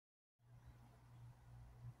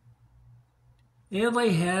LA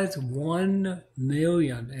has 1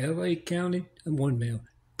 million. LA County, 1 million.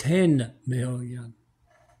 10 million.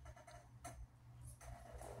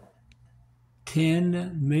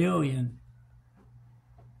 10 million.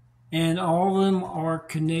 And all of them are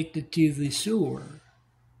connected to the sewer.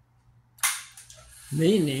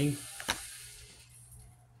 Meaning,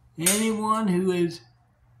 anyone who is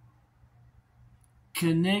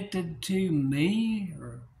connected to me,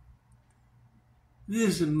 or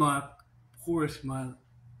this is my, of course, my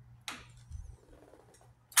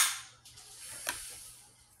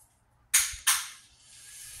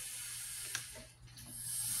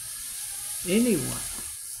anyone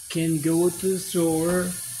can go to the store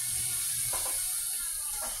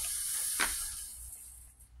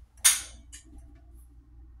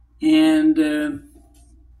and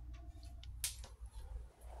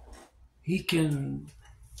he can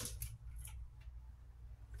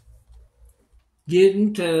get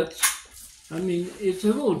in touch. I mean, it's a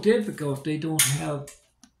little difficult. They don't have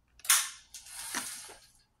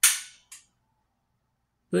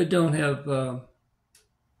little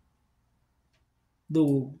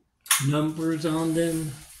numbers on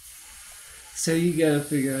them. So you got to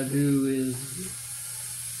figure out who is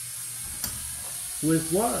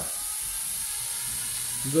with what.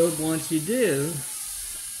 But once you do,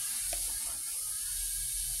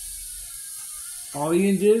 all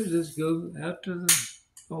you can do is just go after the...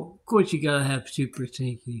 Oh, of course you got to have Super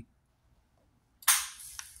Stinky.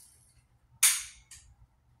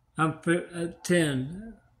 I'm at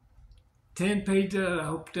 10. 10 pages I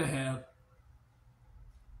hope to have.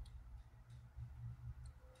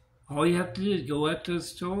 All you have to do is go out to the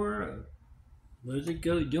store, let it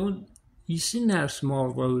go. You shouldn't have small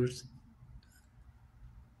rotors.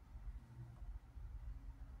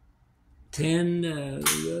 10,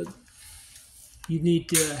 you need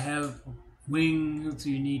to have wings,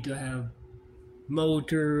 you need to have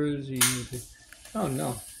motors, you need to... Oh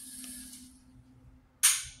no.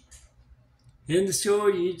 In the store,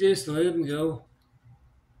 you just let them go.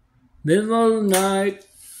 Middle of the night,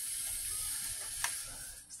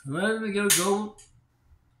 let them go.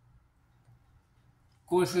 Of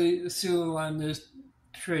course, the sewer line is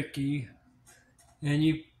tricky, and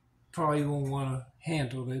you probably won't want to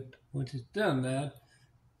handle it once it's done that.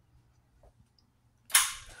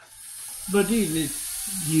 But you need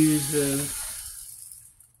to use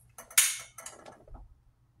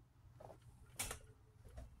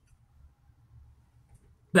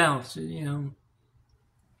bounce it, you know.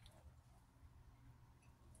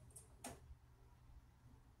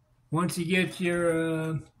 Once you get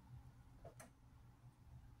your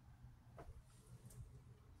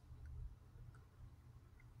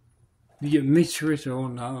you make sure it's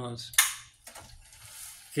all honest,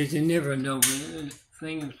 because you never know when the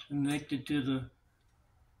thing is connected to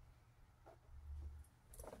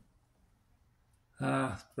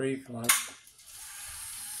the 3 o'clock.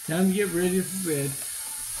 Time to get ready for bed.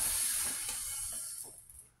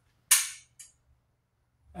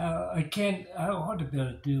 I ought to be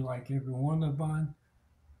able to do like every one of mine,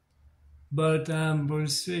 but I'm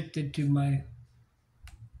restricted to my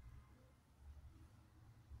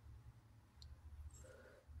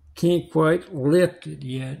can't quite lift it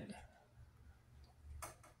yet.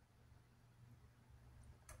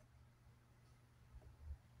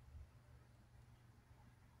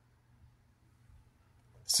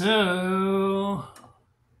 So,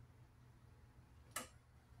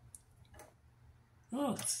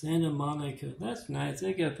 oh, Santa Monica, that's nice.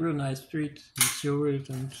 They got real nice streets and shores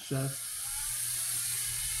and stuff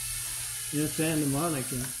in Santa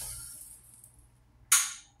Monica.